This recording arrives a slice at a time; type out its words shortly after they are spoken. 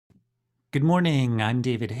Good morning, I'm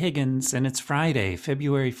David Higgins, and it's Friday,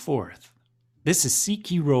 February 4th. This is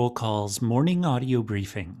CQ Roll Call's morning audio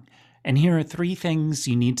briefing, and here are 3 things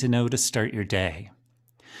you need to know to start your day.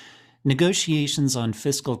 Negotiations on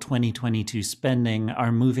fiscal 2022 spending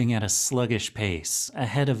are moving at a sluggish pace,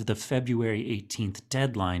 ahead of the February 18th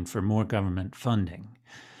deadline for more government funding.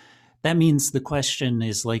 That means the question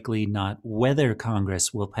is likely not whether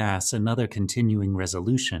Congress will pass another continuing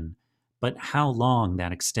resolution, but how long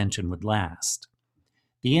that extension would last.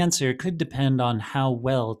 The answer could depend on how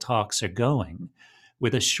well talks are going,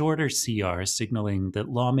 with a shorter CR signaling that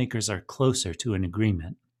lawmakers are closer to an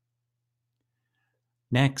agreement.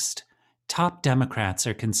 Next, top Democrats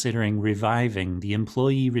are considering reviving the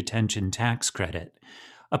Employee Retention Tax Credit,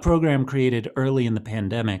 a program created early in the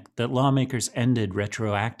pandemic that lawmakers ended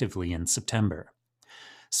retroactively in September.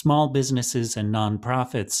 Small businesses and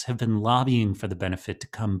nonprofits have been lobbying for the benefit to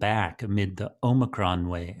come back amid the Omicron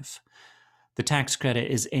wave. The tax credit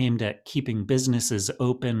is aimed at keeping businesses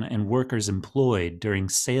open and workers employed during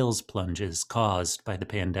sales plunges caused by the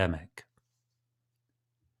pandemic.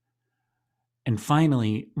 And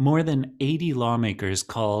finally, more than 80 lawmakers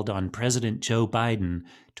called on President Joe Biden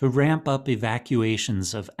to ramp up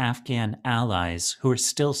evacuations of Afghan allies who are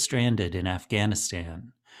still stranded in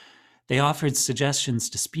Afghanistan. They offered suggestions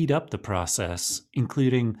to speed up the process,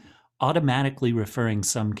 including automatically referring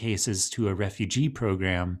some cases to a refugee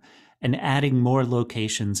program and adding more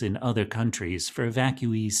locations in other countries for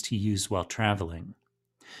evacuees to use while traveling.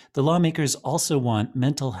 The lawmakers also want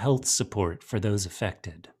mental health support for those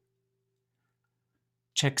affected.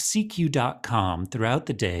 Check CQ.com throughout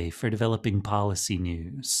the day for developing policy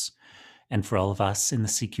news. And for all of us in the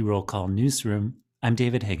CQ Roll Call newsroom, I'm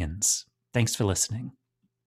David Higgins. Thanks for listening.